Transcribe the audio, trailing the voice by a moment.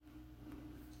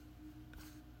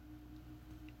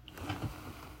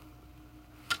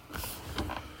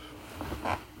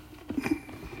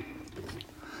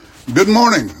Good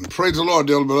morning, and praise the Lord,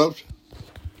 dear beloved,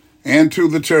 and to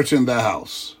the church in the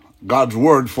house. God's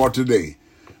word for today.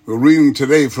 We're reading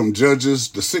today from Judges,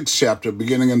 the 6th chapter,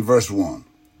 beginning in verse 1.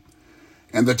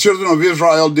 And the children of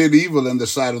Israel did evil in the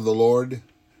sight of the Lord,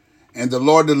 and the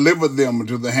Lord delivered them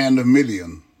into the hand of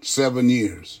Midian 7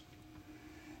 years.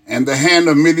 And the hand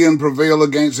of Midian prevailed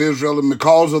against Israel, and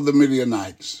because of the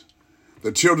Midianites,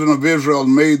 the children of Israel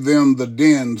made them the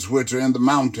dens which are in the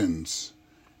mountains,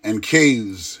 and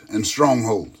caves and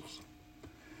strongholds.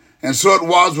 And so it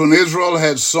was when Israel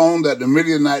had sown that the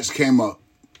Midianites came up,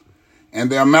 and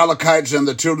the Amalekites and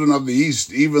the children of the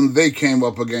east, even they came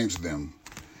up against them.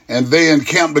 And they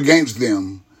encamped against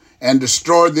them, and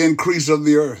destroyed the increase of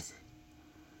the earth,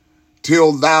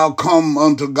 till thou come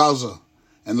unto Gaza,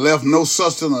 and left no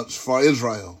sustenance for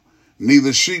Israel,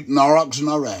 neither sheep nor ox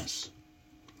nor ass.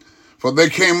 For they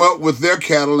came up with their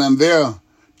cattle and their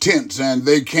tents, and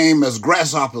they came as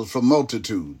grasshoppers for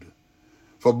multitude.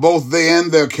 For both they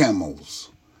and their camels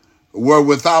were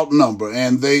without number,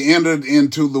 and they entered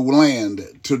into the land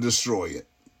to destroy it.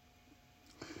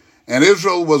 And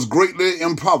Israel was greatly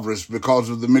impoverished because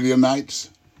of the Midianites,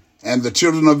 and the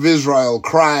children of Israel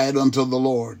cried unto the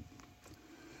Lord.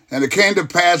 And it came to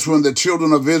pass when the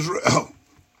children of Israel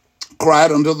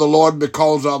cried unto the Lord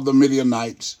because of the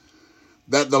Midianites,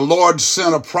 that the Lord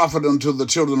sent a prophet unto the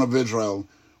children of Israel,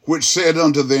 which said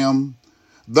unto them,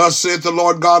 Thus saith the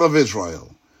Lord God of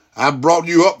Israel, I brought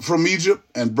you up from Egypt,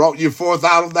 and brought you forth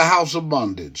out of the house of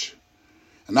bondage.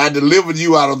 And I delivered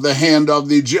you out of the hand of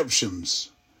the Egyptians,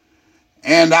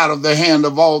 and out of the hand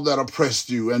of all that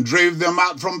oppressed you, and drave them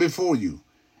out from before you,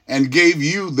 and gave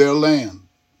you their land.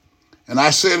 And I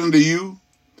said unto you,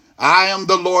 I am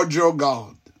the Lord your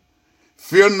God.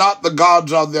 Fear not the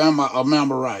gods of the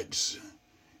Amorites,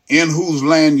 in whose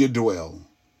land you dwell.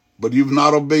 But you've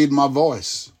not obeyed my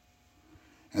voice.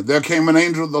 And there came an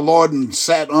angel of the Lord and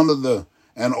sat under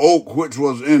an oak which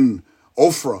was in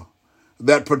Ophrah,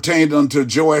 that pertained unto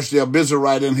Joash the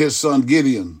Abizarite, and his son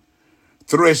Gideon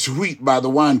threshed wheat by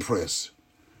the winepress,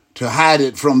 to hide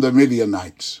it from the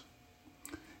Midianites.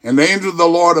 And the angel of the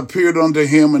Lord appeared unto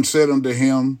him and said unto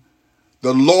him,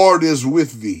 The Lord is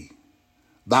with thee,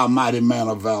 thou mighty man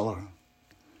of valor.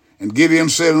 And Gideon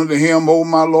said unto him, O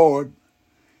my Lord,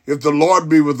 if the Lord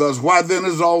be with us, why then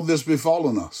is all this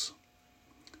befallen us?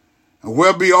 And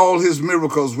where be all his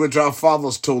miracles which our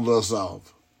fathers told us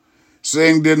of,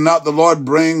 saying, Did not the Lord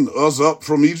bring us up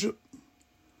from Egypt?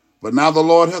 But now the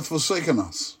Lord hath forsaken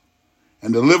us,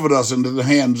 and delivered us into the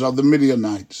hands of the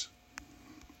Midianites.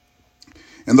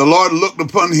 And the Lord looked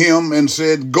upon him and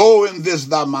said, Go in this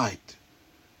thy might,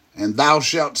 and thou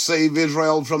shalt save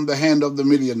Israel from the hand of the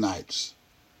Midianites.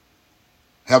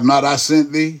 Have not I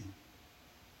sent thee?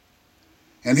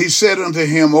 And he said unto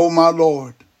him, O my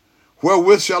Lord,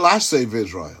 wherewith shall I save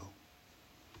Israel?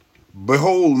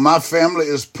 Behold, my family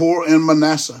is poor in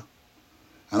Manasseh,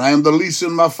 and I am the least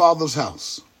in my father's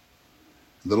house.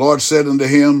 And the Lord said unto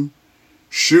him,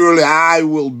 Surely I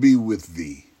will be with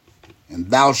thee, and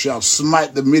thou shalt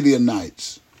smite the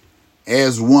Midianites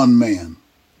as one man.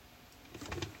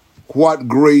 What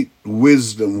great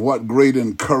wisdom, what great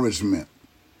encouragement.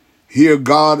 Here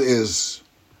God is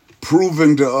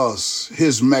proving to us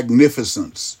his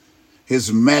magnificence,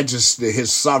 his majesty,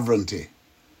 his sovereignty.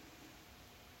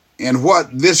 And what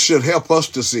this should help us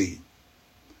to see.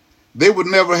 They would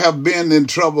never have been in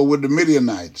trouble with the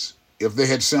Midianites if they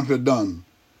had simply done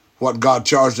what God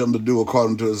charged them to do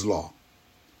according to his law.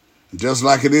 Just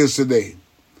like it is today,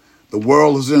 the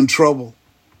world is in trouble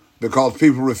because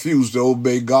people refuse to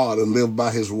obey God and live by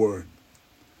his word.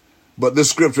 But this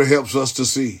scripture helps us to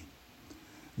see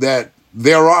that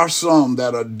there are some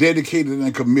that are dedicated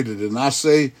and committed. And I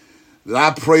say that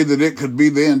I pray that it could be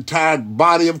the entire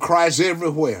body of Christ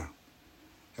everywhere.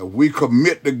 If we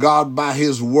commit to God by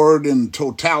his word in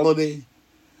totality,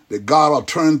 that God will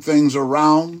turn things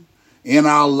around in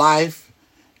our life.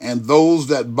 And those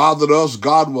that bothered us,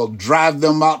 God will drive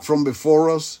them out from before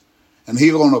us. And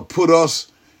he's going to put us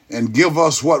and give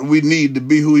us what we need to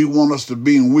be who he wants us to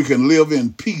be. And we can live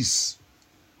in peace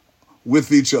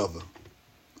with each other.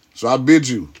 So I bid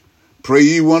you, pray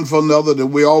ye one for another, that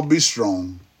we all be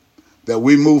strong, that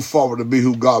we move forward to be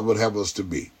who God would have us to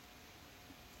be.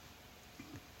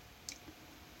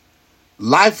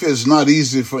 Life is not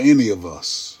easy for any of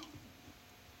us,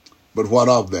 but what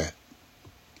of that?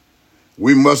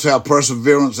 We must have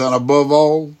perseverance and above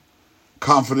all,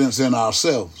 confidence in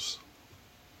ourselves.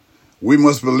 We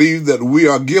must believe that we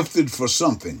are gifted for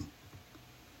something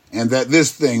and that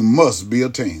this thing must be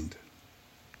attained.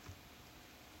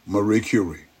 Marie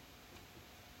Curie.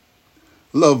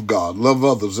 Love God, love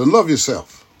others, and love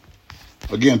yourself.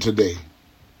 Again today,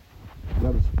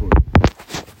 Let us pray.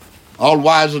 All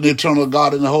wise and eternal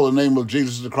God, in the holy name of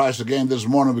Jesus the Christ, again this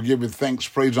morning we give you thanks,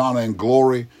 praise, honor, and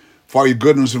glory for your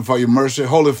goodness and for your mercy.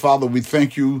 Holy Father, we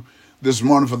thank you this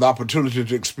morning for the opportunity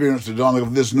to experience the dawning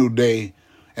of this new day,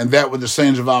 and that with the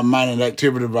saints of our mind and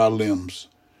activity of our limbs.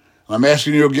 I'm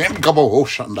asking you again,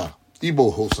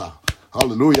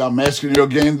 hallelujah, I'm asking you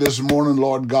again this morning,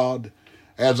 Lord God,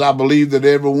 as I believe that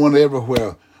everyone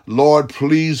everywhere, Lord,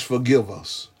 please forgive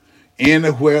us.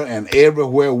 Anywhere and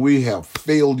everywhere we have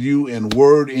failed you in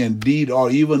word, in deed,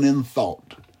 or even in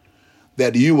thought,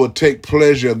 that you will take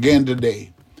pleasure again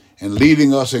today in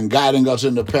leading us and guiding us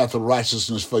in the path of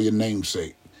righteousness for your name's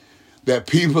sake. That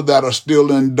people that are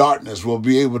still in darkness will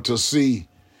be able to see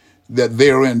that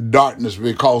they're in darkness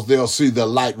because they'll see the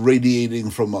light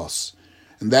radiating from us.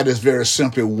 And that is very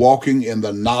simply walking in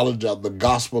the knowledge of the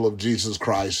gospel of Jesus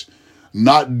Christ,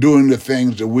 not doing the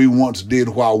things that we once did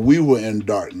while we were in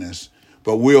darkness,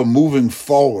 but we're moving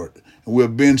forward and we're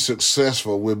being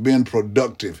successful, we're being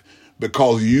productive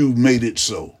because you made it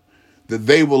so. That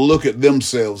they will look at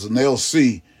themselves and they'll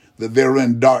see that they're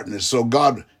in darkness. So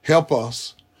God, help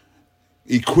us,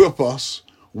 equip us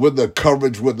with the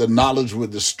courage, with the knowledge,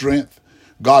 with the strength,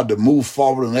 God, to move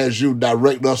forward. And as you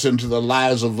direct us into the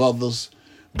lives of others,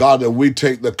 God, that we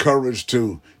take the courage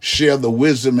to share the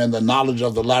wisdom and the knowledge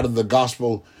of the light of the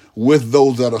gospel with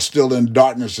those that are still in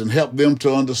darkness and help them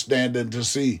to understand and to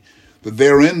see that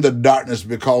they're in the darkness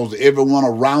because everyone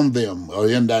around them are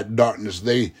in that darkness.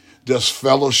 They just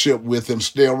fellowship with and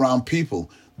stay around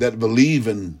people that believe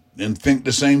and think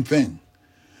the same thing.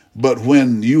 But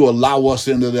when you allow us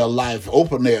into their life,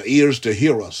 open their ears to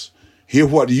hear us, hear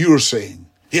what you're saying,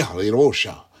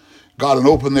 God, and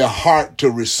open their heart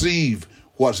to receive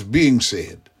what's being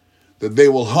said, that they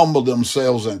will humble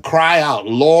themselves and cry out,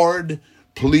 Lord,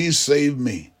 please save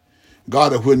me.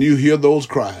 God, that when you hear those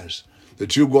cries,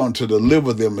 that you're going to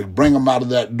deliver them and bring them out of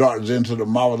that darkness into the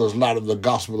marvelous light of the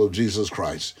gospel of Jesus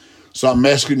Christ. So I'm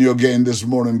asking you again this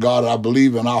morning, God, I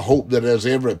believe and I hope that as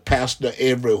every pastor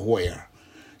everywhere,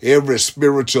 every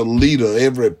spiritual leader,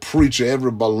 every preacher,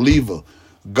 every believer,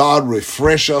 God,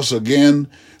 refresh us again.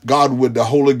 God, with the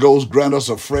Holy Ghost, grant us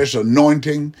a fresh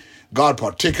anointing. God,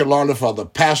 particularly for the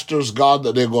pastors, God,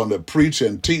 that they're going to preach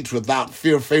and teach without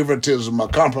fear, favoritism, or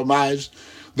compromise.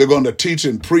 They're going to teach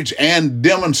and preach and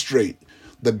demonstrate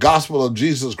the gospel of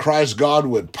Jesus Christ, God,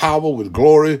 with power, with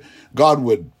glory, God,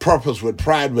 with purpose, with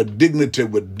pride, with dignity,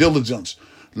 with diligence.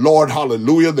 Lord,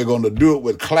 hallelujah, they're going to do it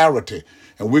with clarity.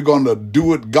 And we're going to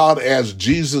do it, God, as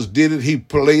Jesus did it. He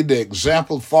played the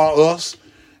example for us.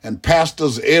 And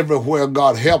pastors everywhere,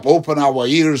 God, help open our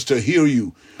ears to hear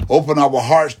you. Open our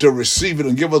hearts to receive it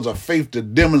and give us a faith to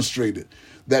demonstrate it.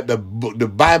 That the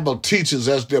Bible teaches,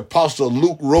 as the Apostle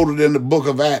Luke wrote it in the book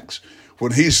of Acts,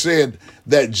 when he said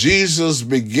that Jesus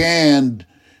began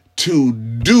to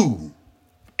do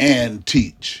and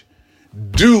teach.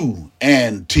 Do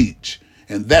and teach.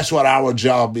 And that's what our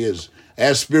job is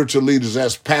as spiritual leaders,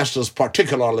 as pastors,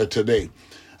 particularly today.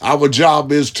 Our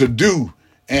job is to do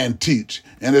and teach.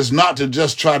 And it's not to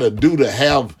just try to do to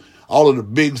have all of the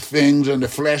big things and the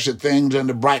flashy things and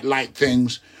the bright light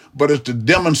things, but it's the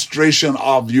demonstration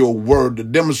of your word, the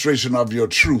demonstration of your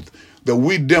truth, that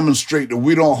we demonstrate that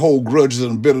we don't hold grudges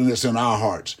and bitterness in our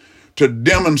hearts, to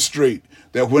demonstrate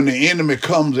that when the enemy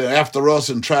comes after us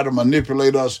and try to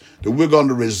manipulate us, that we're going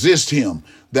to resist him,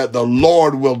 that the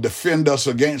Lord will defend us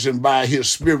against him by his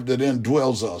spirit that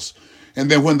indwells us.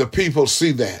 And then when the people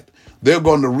see that, they're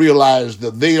going to realize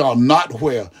that they are not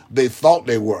where they thought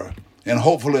they were. And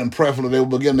hopefully and prayerfully they will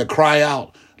begin to cry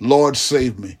out, Lord,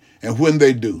 save me. And when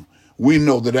they do, we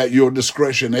know that at your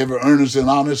discretion, every earnest and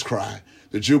honest cry,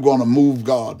 that you're going to move,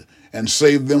 God, and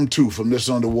save them too from this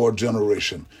underworld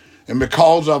generation. And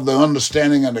because of the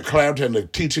understanding and the clarity and the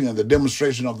teaching and the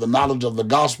demonstration of the knowledge of the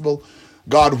gospel,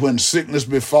 God, when sickness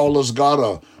befalls us, God,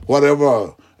 or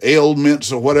whatever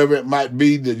ailments or whatever it might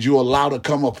be that you allow to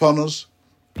come upon us,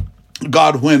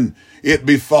 God, when it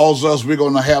befalls us, we're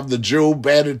going to have the Job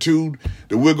attitude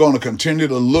that we're going to continue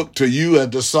to look to you.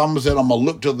 As the psalmist said, I'm going to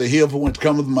look to the hill from whence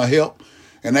cometh my help.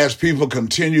 And as people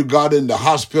continue, God, in the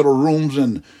hospital rooms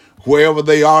and wherever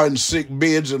they are in sick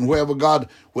beds and wherever, God,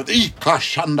 with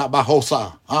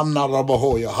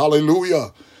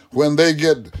hallelujah, when they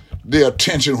get the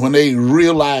attention, when they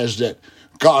realize that,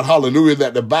 God, hallelujah,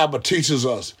 that the Bible teaches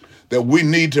us that we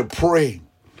need to pray.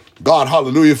 God,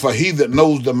 hallelujah, for he that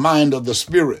knows the mind of the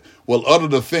Spirit will utter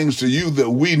the things to you that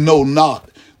we know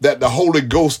not, that the Holy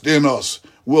Ghost in us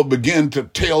will begin to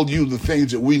tell you the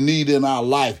things that we need in our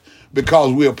life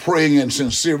because we are praying in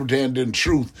sincerity and in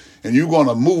truth. And you're going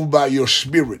to move by your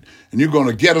Spirit, and you're going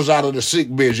to get us out of the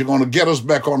sick beds. You're going to get us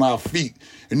back on our feet,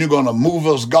 and you're going to move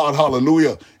us, God,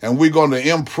 hallelujah, and we're going to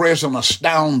impress and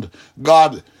astound,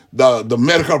 God, the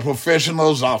medical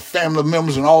professionals, our family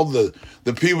members, and all the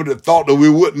people that thought that we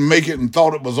wouldn't make it and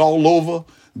thought it was all over.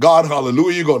 God,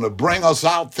 hallelujah, you're going to bring us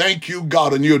out. Thank you,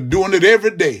 God, and you're doing it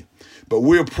every day. But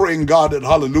we're praying, God, that,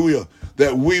 hallelujah,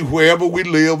 that we, wherever we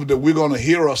live, that we're going to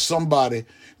hear us somebody,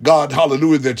 God,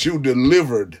 hallelujah, that you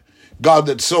delivered. God,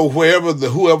 that so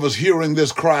whoever's hearing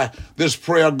this cry, this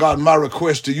prayer, God, my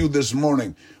request to you this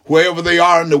morning, wherever they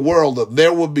are in the world, that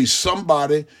there will be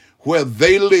somebody where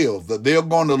they live, that they're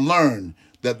going to learn,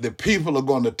 that the people are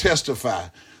going to testify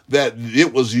that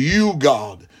it was you,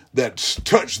 God, that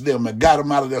touched them and got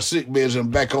them out of their sick beds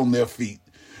and back on their feet.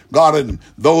 God, and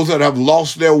those that have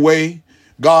lost their way,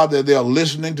 God, that they're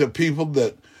listening to people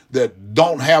that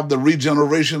don't have the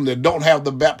regeneration, that don't have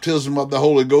the baptism of the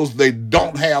Holy Ghost, they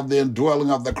don't have the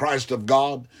indwelling of the Christ of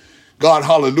God. God,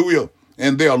 hallelujah.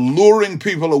 And they're luring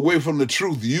people away from the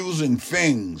truth using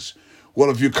things. Well,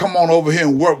 if you come on over here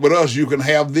and work with us, you can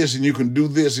have this and you can do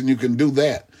this and you can do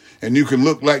that. And you can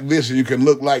look like this and you can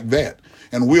look like that.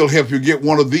 And we'll help you get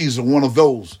one of these or one of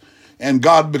those. And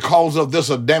God, because of this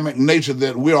Adamic nature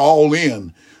that we're all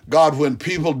in, God, when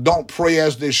people don't pray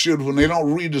as they should, when they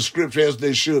don't read the scripture as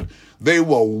they should, they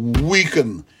will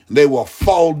weaken. They will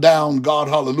fall down, God,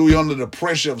 hallelujah, under the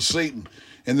pressure of Satan.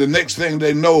 And the next thing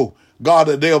they know, God,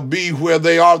 that they'll be where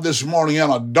they are this morning in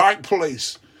a dark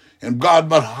place. And God,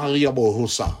 but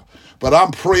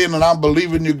I'm praying and I'm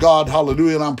believing you, God,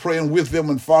 hallelujah, and I'm praying with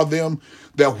them and for them,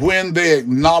 that when they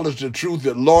acknowledge the truth,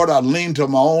 that, Lord, I lean to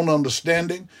my own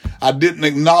understanding. I didn't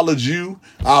acknowledge you.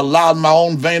 I allowed my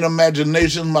own vain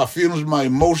imagination, my feelings, my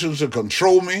emotions to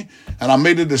control me. And I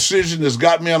made a decision that's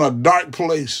got me in a dark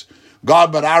place.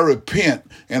 God, but I repent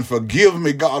and forgive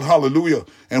me, God, hallelujah.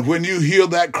 And when you hear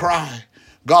that cry,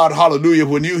 God, hallelujah,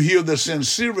 when you hear the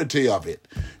sincerity of it,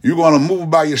 you're going to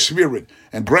move by your spirit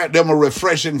and grant them a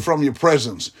refreshing from your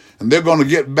presence. And they're going to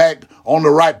get back on the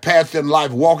right path in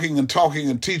life, walking and talking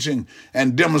and teaching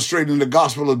and demonstrating the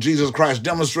gospel of Jesus Christ,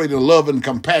 demonstrating love and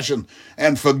compassion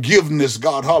and forgiveness,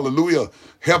 God, hallelujah,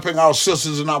 helping our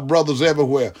sisters and our brothers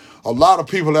everywhere. A lot of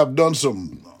people have done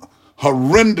some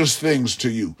horrendous things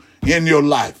to you in your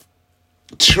life,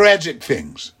 tragic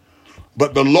things.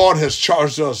 But the Lord has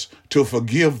charged us to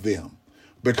forgive them,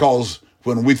 because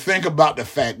when we think about the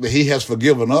fact that he has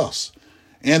forgiven us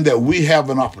and that we have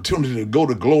an opportunity to go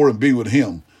to glory and be with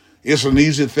him, it's an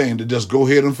easy thing to just go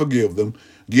ahead and forgive them,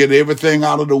 get everything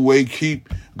out of the way, keep,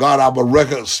 God, our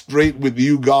record straight with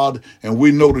you, God, and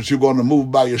we know that you're going to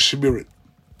move by your spirit.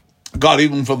 God,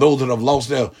 even for those that have lost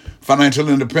their financial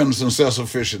independence and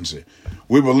self-sufficiency,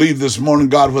 we believe this morning,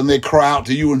 God, when they cry out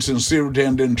to you in sincerity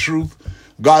and in truth,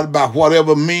 God, by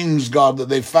whatever means, God, that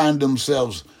they find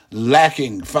themselves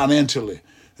lacking financially,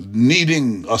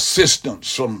 needing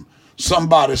assistance from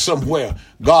somebody somewhere,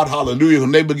 God, hallelujah,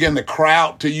 when they begin to cry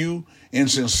out to you in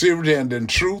sincerity and in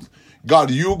truth,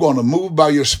 God, you're going to move by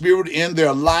your spirit in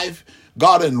their life,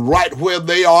 God, and right where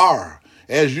they are.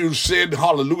 As you said,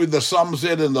 hallelujah, the psalmist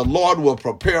said, and the Lord will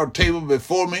prepare a table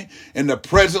before me in the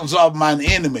presence of mine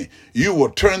enemy. You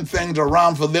will turn things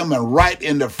around for them, and right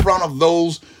in the front of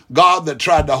those, God, that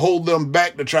tried to hold them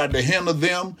back, that tried to hinder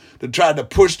them, that tried to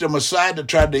push them aside, that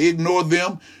tried to ignore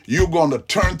them, you're going to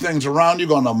turn things around. You're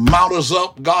going to mount us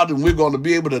up, God, and we're going to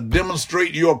be able to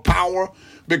demonstrate your power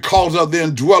because of the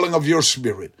indwelling of your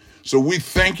spirit. So we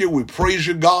thank you. We praise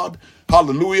you, God.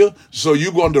 Hallelujah. So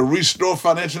you're going to restore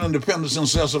financial independence and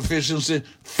self-sufficiency.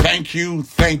 Thank you,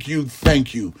 thank you,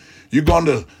 thank you. You're going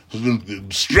to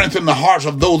strengthen the hearts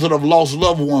of those that have lost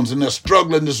loved ones and they're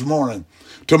struggling this morning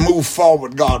to move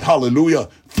forward, God. Hallelujah.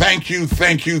 Thank you,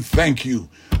 thank you, thank you.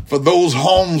 For those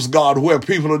homes, God, where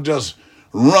people are just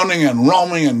running and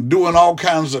roaming and doing all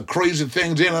kinds of crazy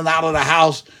things in and out of the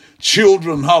house.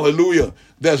 Children, hallelujah,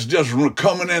 that's just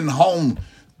coming in home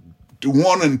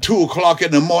 1 and 2 o'clock in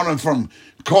the morning from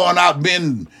going out,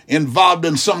 being involved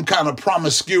in some kind of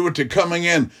promiscuity, coming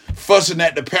in, fussing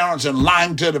at the parents and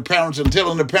lying to the parents and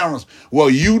telling the parents, well,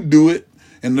 you do it.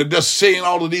 And they're just saying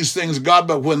all of these things, God,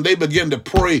 but when they begin to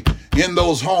pray in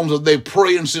those homes, if they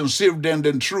pray in sincerity and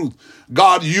in truth,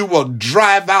 God, you will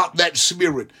drive out that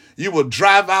spirit. You will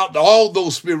drive out all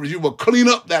those spirits. You will clean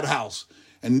up that house.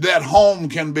 And that home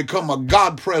can become a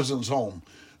God presence home.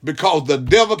 Because the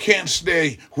devil can't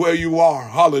stay where you are.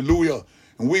 Hallelujah.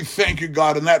 And we thank you,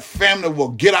 God, and that family will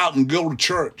get out and go to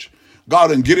church.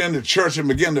 God, and get into church and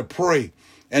begin to pray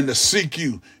and to seek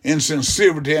you in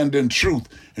sincerity and in truth.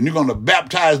 And you're going to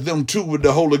baptize them too with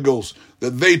the Holy Ghost,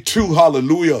 that they too,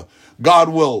 hallelujah, God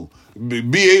will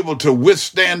be able to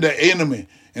withstand the enemy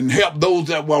and help those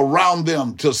that were around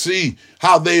them to see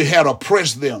how they had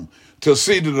oppressed them, to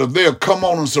see that if they'll come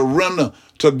on and surrender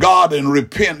to God and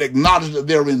repent, acknowledge that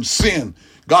they're in sin,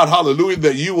 God, hallelujah,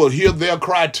 that you will hear their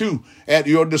cry too at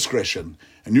your discretion.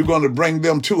 And you're going to bring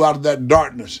them too out of that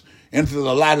darkness into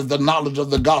the light of the knowledge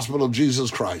of the gospel of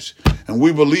Jesus Christ. And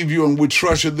we believe you and we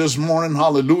trust you this morning,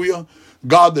 hallelujah,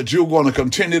 God, that you're going to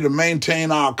continue to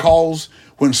maintain our cause.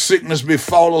 When sickness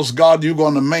befall us, God, you're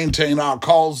going to maintain our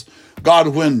cause. God,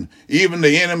 when even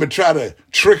the enemy try to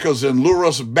trick us and lure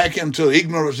us back into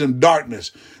ignorance and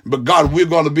darkness, but God, we're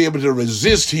going to be able to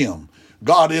resist him.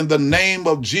 God, in the name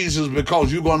of Jesus,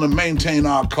 because you're going to maintain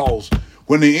our cause.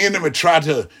 When the enemy try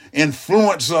to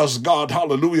influence us, God,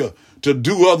 hallelujah, to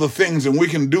do other things, and we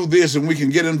can do this, and we can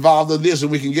get involved in this, and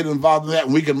we can get involved in that,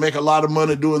 and we can make a lot of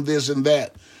money doing this and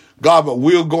that. God, but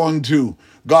we're going to,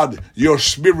 God, your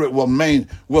spirit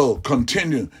will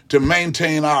continue to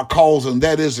maintain our cause, and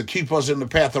that is to keep us in the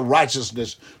path of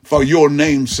righteousness for your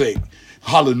name's sake.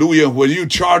 Hallelujah. When you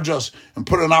charge us and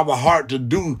put in our heart to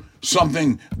do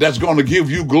something that's going to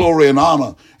give you glory and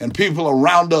honor, and people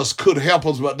around us could help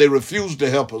us, but they refuse to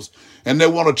help us, and they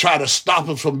want to try to stop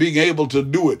us from being able to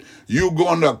do it. You're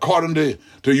going to, according to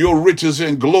your riches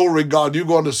and glory, God, you're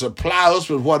going to supply us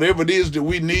with whatever it is that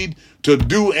we need to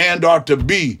do and or to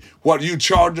be what you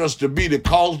charge us to be, to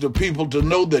cause the people to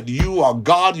know that you are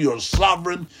God, you're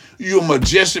sovereign, you're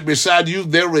majestic. Beside you,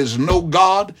 there is no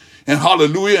God. And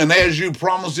hallelujah. And as you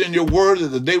promised in your word that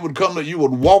the day would come that you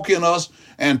would walk in us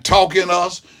and talk in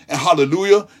us, and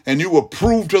hallelujah, and you will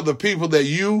prove to the people that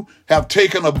you have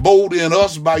taken abode in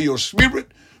us by your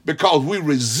spirit, because we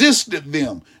resisted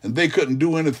them and they couldn't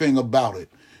do anything about it.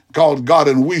 Called God,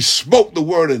 and we spoke the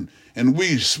word, and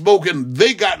we spoke, and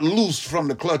they got loosed from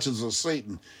the clutches of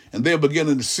Satan, and they're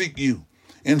beginning to seek you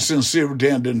in sincerity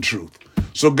and in truth.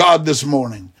 So God, this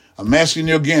morning, I'm asking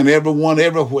you again, everyone,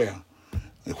 everywhere,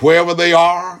 wherever they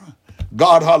are,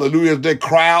 God, hallelujah, as they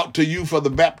cry out to you for the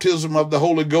baptism of the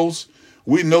Holy Ghost,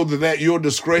 we know that at your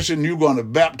discretion, you're going to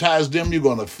baptize them, you're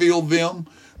going to fill them.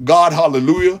 God,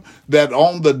 hallelujah, that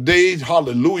on the day,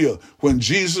 hallelujah, when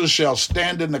Jesus shall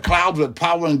stand in the clouds with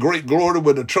power and great glory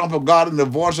with the trump of God and the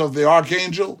voice of the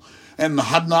archangel, and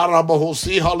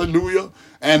hallelujah,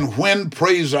 and when,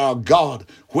 praise our God,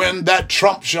 when that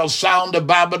trump shall sound, the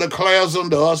Bible declares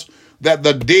unto us that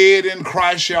the dead in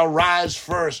Christ shall rise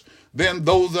first. Then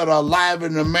those that are alive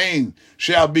and remain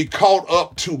shall be caught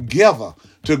up together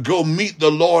to go meet the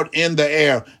Lord in the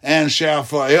air, and shall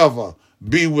forever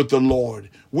be with the Lord.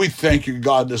 We thank you,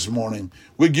 God, this morning.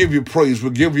 We give you praise. We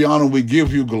give you honor. We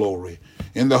give you glory.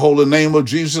 In the holy name of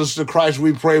Jesus the Christ,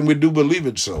 we pray, and we do believe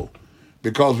it so,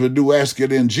 because we do ask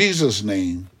it in Jesus'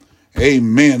 name.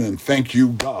 Amen. And thank you,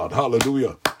 God.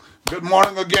 Hallelujah. Good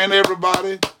morning again,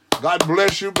 everybody. God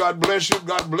bless you. God bless you.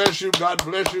 God bless you. God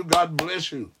bless you. God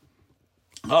bless you.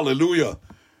 Hallelujah.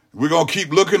 We're going to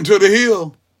keep looking to the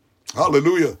hill.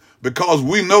 Hallelujah. Because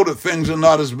we know that things are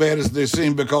not as bad as they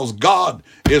seem, because God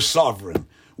is sovereign.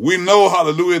 We know,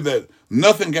 hallelujah, that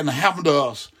nothing can happen to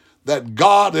us that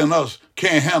God and us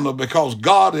can't handle, because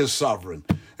God is sovereign.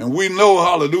 And we know,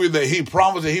 hallelujah, that he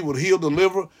promised that he would heal,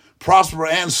 deliver, prosper,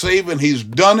 and save, and he's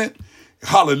done it.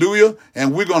 Hallelujah.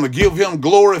 And we're going to give him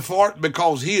glory for it,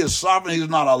 because he is sovereign. He's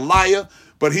not a liar,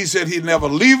 but he said he'd never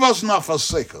leave us nor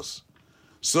forsake us.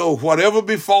 So whatever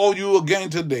befall you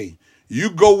again today, you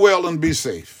go well and be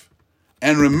safe.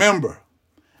 And remember,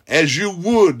 as you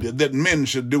would that men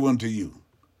should do unto you,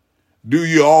 do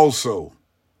you also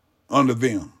unto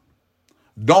them.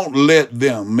 Don't let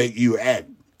them make you act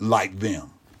like them.